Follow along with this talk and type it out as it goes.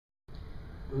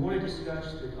We want to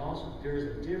discuss that also there is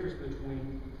a difference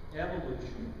between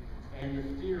evolution and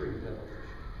the theory of evolution.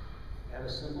 I have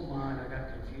a simple mind. I got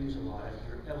confused a lot.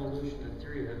 Your evolution and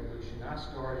theory of evolution, I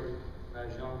started when I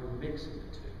was younger mixing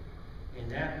the two. And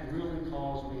that really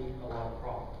caused me a lot of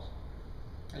problems.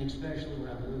 And especially when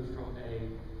I moved from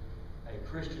a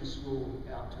Christian school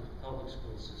out to the public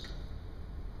school system.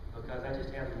 Because I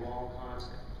just had the wrong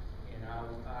concept. And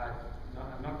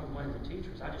I'm not going to blame the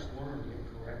teachers. I just learned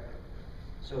incorrectly.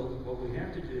 So what we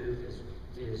have to do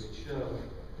is show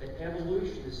that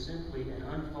evolution is simply an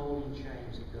unfolding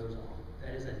change that goes on.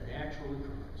 That is a natural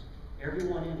occurrence.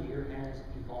 Everyone in here has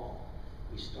evolved.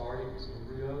 We started as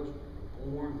embryos,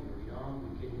 we were born, we were young, we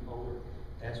were getting older.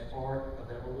 That's part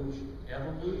of evolution.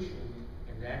 Evolution,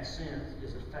 in that sense,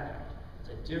 is a fact.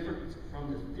 It's a difference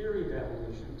from the theory of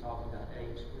evolution, talking about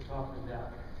apes. We're talking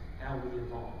about how we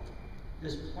evolved.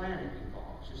 This planet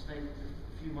evolves. Just think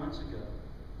a few months ago,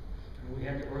 when we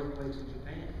had the earthquakes in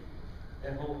Japan,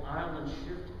 that whole island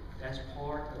shifted. That's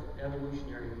part of the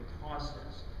evolutionary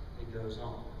process that goes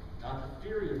on. Not the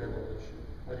theory of evolution,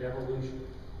 but evolution.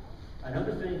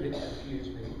 Another thing that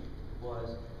confused me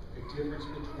was the difference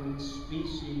between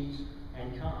species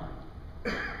and kind.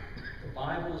 The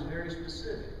Bible is very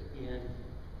specific in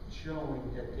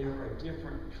showing that there are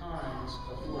different kinds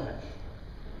of flesh.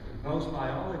 Most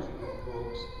biology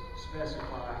books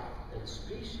specify that a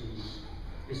species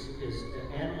is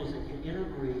animals that can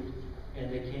interbreed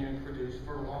and they can produce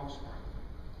fertile offspring.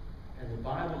 And the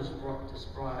Bible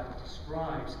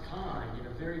describes kind in a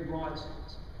very broad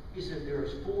sense. He said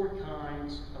there's 4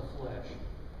 kinds of flesh.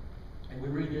 And we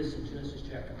read this in Genesis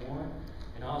chapter 1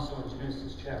 and also in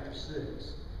Genesis chapter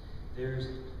 6. There's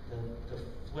the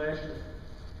flesh of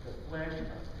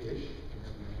fish in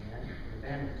the man and the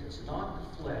animals. It's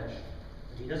not the flesh.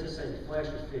 He doesn't say the flesh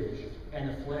of fish and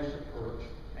the flesh of perch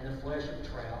and the flesh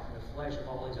of trout and the flesh of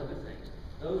all these other things.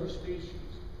 Those are species.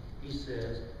 He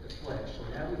says the flesh.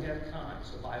 So now we have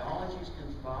kinds. So biologists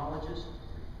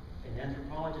and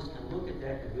anthropologists can look at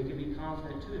that and we can be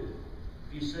confident too.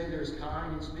 If you say there's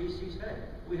kind and species, hey,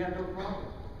 we have no problem.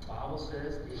 The Bible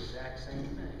says the exact same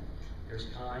thing. There's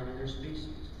kind and there's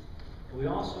species. And we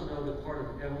also know that part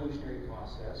of the evolutionary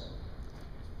process,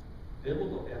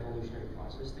 biblical evolutionary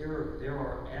process, there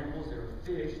are animals, there are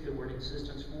fish that were in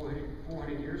existence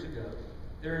 400 years ago.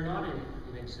 They're not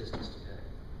in existence today.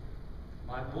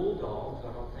 My bulldogs,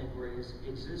 I don't think were in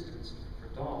existence for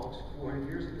dogs 400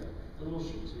 years ago. The little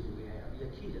Shih Tzu that we have, the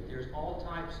Akita. There's all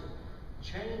types of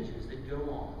changes that go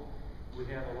on. We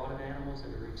have a lot of animals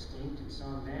that are extinct, and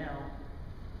some now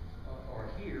are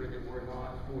here that were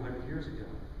not 400 years ago.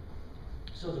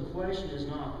 So the question is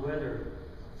not whether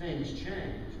things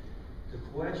change. The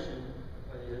question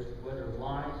is whether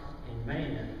life and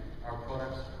man are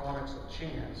products of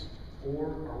chance, or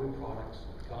are we products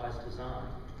of God's design?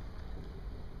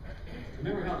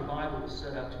 Remember how the Bible was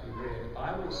set up to be read. The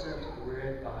Bible was set up to be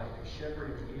read by a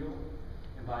shepherd in the hill,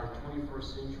 and by the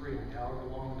 21st century, and however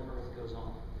long the earth goes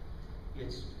on.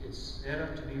 It's set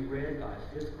up to be read by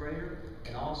a 5th grader,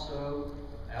 and also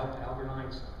Albert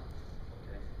Einstein.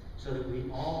 Okay? So that we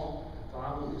all, the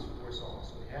Bible is for us all.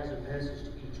 So it has a message to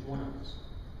each one of us.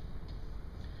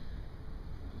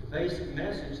 The basic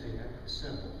message then is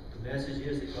simple. The message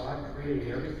is that God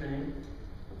created everything,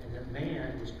 and that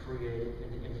man was created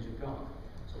in the image of God.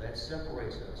 So that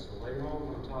separates us. So later on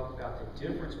we're going to talk about the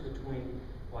difference between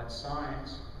what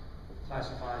science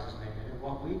classifies as man and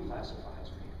what we classify as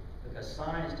man. Because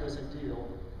science doesn't deal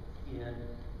in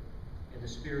the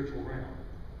spiritual realm.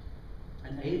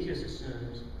 An atheist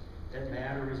assumes that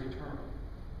matter is eternal,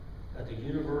 that the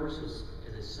universe is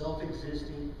a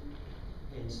self-existing,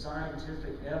 and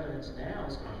scientific evidence now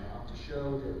has come out to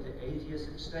show that the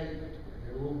atheistic statement in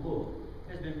their little book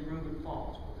has been proven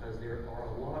false, because there are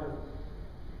a lot of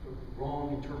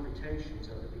wrong interpretations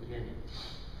of the beginning.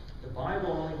 The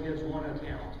Bible only gives one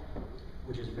account,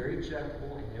 which is very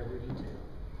checkable in every detail.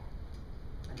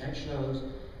 And that shows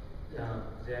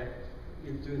that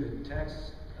through the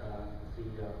text,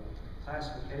 the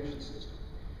classification system.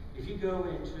 If you go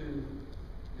into,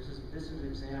 this is an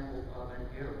example of an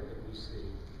error that we see.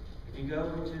 If you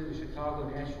go into the Chicago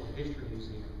Natural History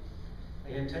Museum,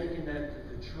 they have taken the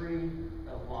tree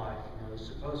of life. It's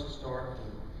supposed to start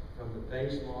from the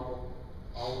base model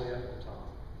all the way up to the top.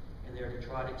 And they're to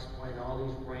try to explain all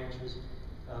these branches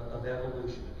of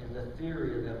evolution and the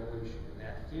theory of evolution. And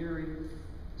that theory,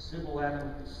 simple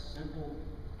atoms,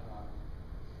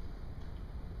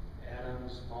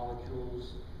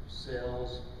 molecules,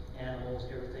 cells, animals,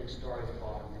 everything started at the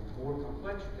bottom. And the more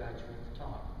complex you got, you're at the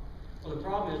top. Well, the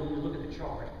problem is when you look at the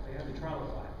chart, they have the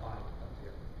trilobite up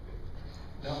there.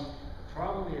 Well, the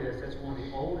problem is that's one of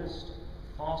the oldest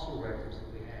fossil records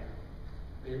that we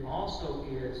have. It also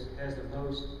has the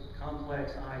most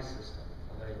complex eye system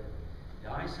available.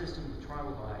 The eye system of the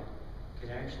trilobite can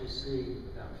actually see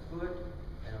about a foot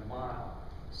and a mile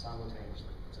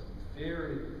simultaneously. It's a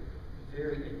very,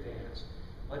 very advanced,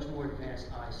 much more advanced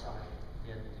eyesight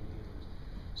than humans.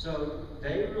 So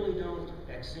they really don't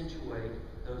accentuate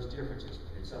those differences,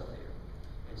 but it's up there.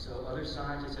 And so other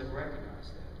scientists have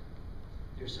recognized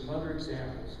that. There's some other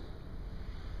examples.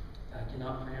 I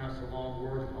cannot pronounce the long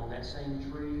word on that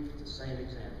same tree, the same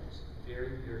examples.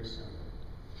 Very, very similar.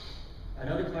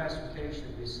 Another classification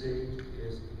that we see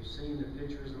is, if you've seen the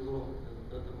pictures of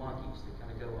the monkeys that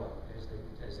kind of go up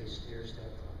as they step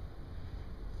up.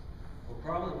 Well, the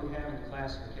problem that we have in the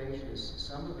classification is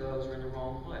some of those are in the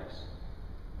wrong place.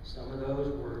 Some of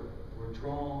those were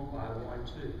drawn by one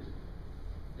tooth.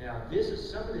 Now,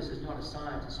 some of this is not a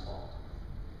scientist's fault.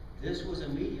 This was a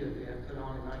media event put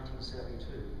on in 1972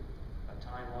 by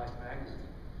Time Life magazine,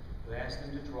 who asked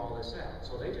them to draw this out.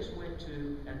 So they just went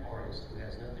to an artist who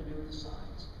has nothing to do with the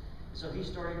science. So he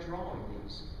started drawing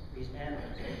these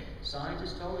animals.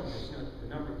 Scientists told him this,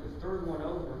 the third one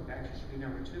over actually should be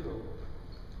number 2 over.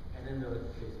 And then the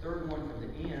third one from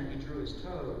the end, he drew his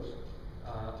toes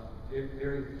very,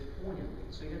 very poignantly.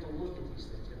 So you have to look at these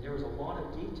things. And there was a lot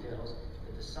of details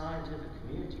that the scientific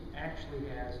community actually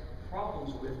has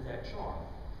problems with that chart.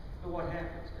 But what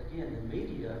happens? Again, the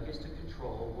media gets to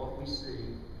control what we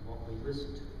see, what we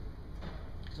listen to.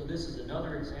 So this is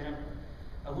another example.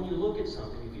 When you look at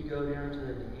something, if you go down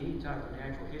to any type of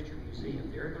natural history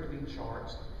museum, there are going to be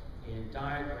charts and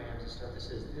diagrams and stuff that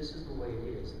says this is the way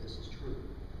it is, and this is true.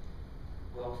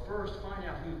 Well, first, find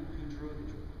out who drew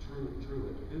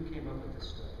it, who came up with this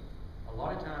stuff. A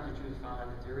lot of times you find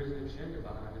that there is an agenda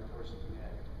behind the person who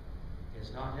had it.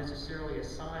 It's not necessarily a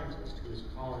scientist who is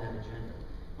calling that agenda.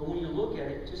 But when you look at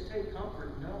it, just take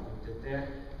comfort knowing that that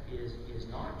is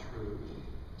not true.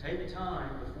 Take time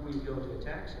before you go to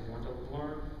attack someone to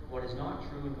learn what is not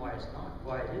true and why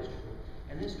it is true.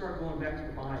 And then start going back to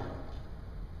the Bible.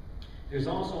 There's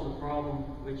also the problem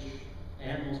which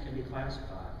animals can be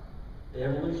classified. The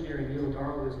evolutionary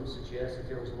neo-Darwinism suggests that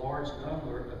there was a large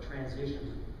number of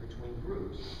transitions between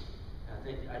groups.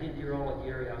 I didn't hear all of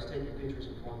Gary. I was taking pictures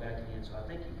and going back in, so I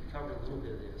think he covered a little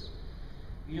bit of this.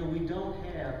 We don't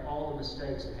have all the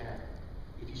mistakes that happen.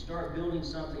 If you start building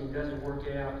something and it doesn't work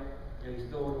out, you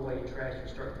throw it away in trash. You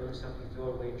start building something, you throw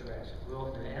it away in trash.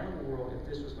 Well, in the animal world, if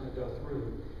this was going to go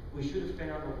through, we should have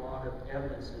found a lot of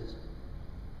evidences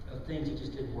of things that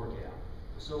just didn't work out.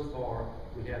 So far,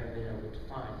 we haven't been able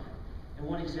to find them. And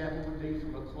one example would be if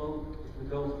we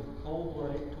go from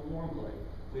cold-blooded to warm-blooded,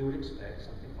 we would expect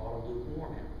something called a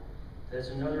lukewarm animal. That's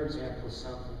another example of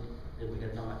something that we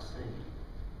have not seen.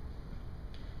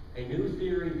 A new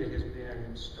theory that has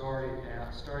been started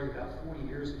about 40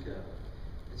 years ago.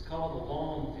 It's called the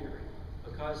long theory,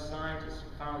 because scientists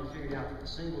finally figured out that the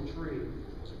single tree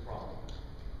was a problem,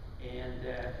 and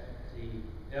that the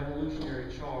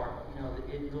evolutionary chart,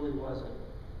 that it really wasn't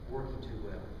working too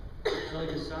well. So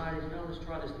they decided, let's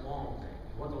try this long thing.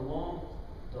 What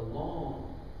the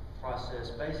long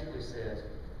process basically says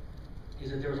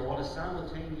is that there's a lot of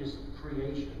simultaneous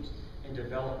creations and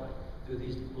development through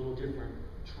these little different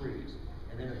trees.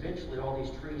 And then eventually all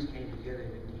these trees came together in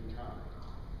a neat kind.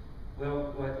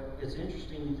 Well, it's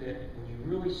interesting that when you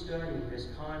really study this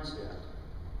concept,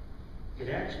 it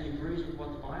actually agrees with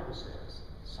what the Bible says.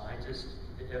 Scientists,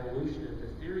 the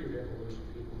theory of evolution,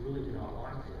 people really do not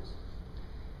like this.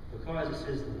 Because it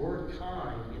says the word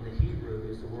kind in the Hebrew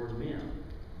is the word mem.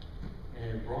 And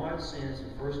in a broad sense, in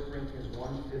 1 Corinthians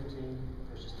 1:15,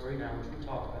 verses 39, which we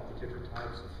talk about the different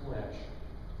types of flesh,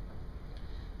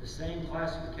 the same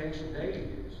classification they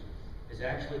use is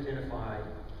actually identified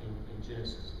in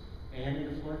Genesis and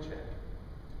in the flood chapter.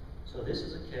 So this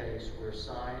is a case where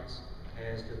science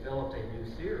has developed a new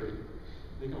theory.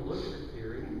 We can look at the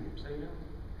theory and say,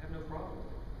 have no problem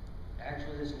with it.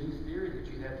 Actually, this new theory that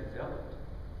you have developed,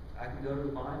 I can go to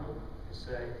the Bible and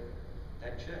say,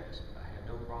 that checks. I have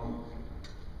no problem with it.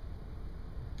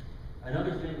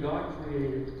 Another thing, God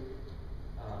created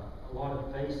a lot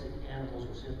of basic animals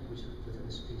within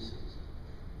the species.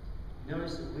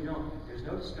 Notice that there's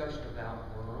no discussion about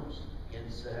worms,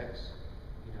 insects,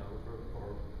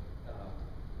 or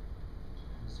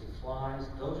flies.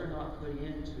 Those are not put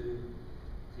into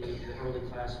the early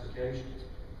classifications.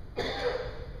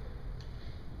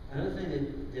 Another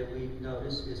thing that we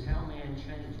notice is how man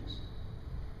changes.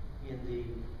 In the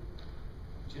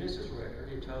Genesis record,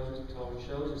 it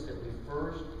shows us that we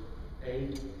first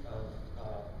ate of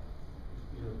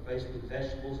basically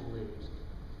vegetables and leaves.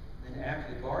 Then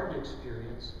after the garden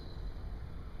experience,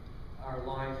 our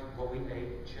life, what we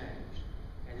ate changed.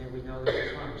 And then we know that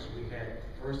there's hunters. We had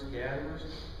first gatherers,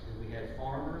 then we had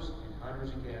farmers and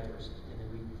hunters and gatherers, and then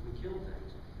we killed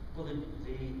things. Well,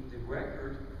 the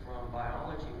record from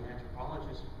biology and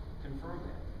anthropologists confirm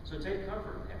that. So take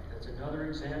comfort in that. That's another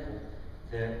example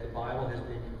that the Bible has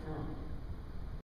been confirmed.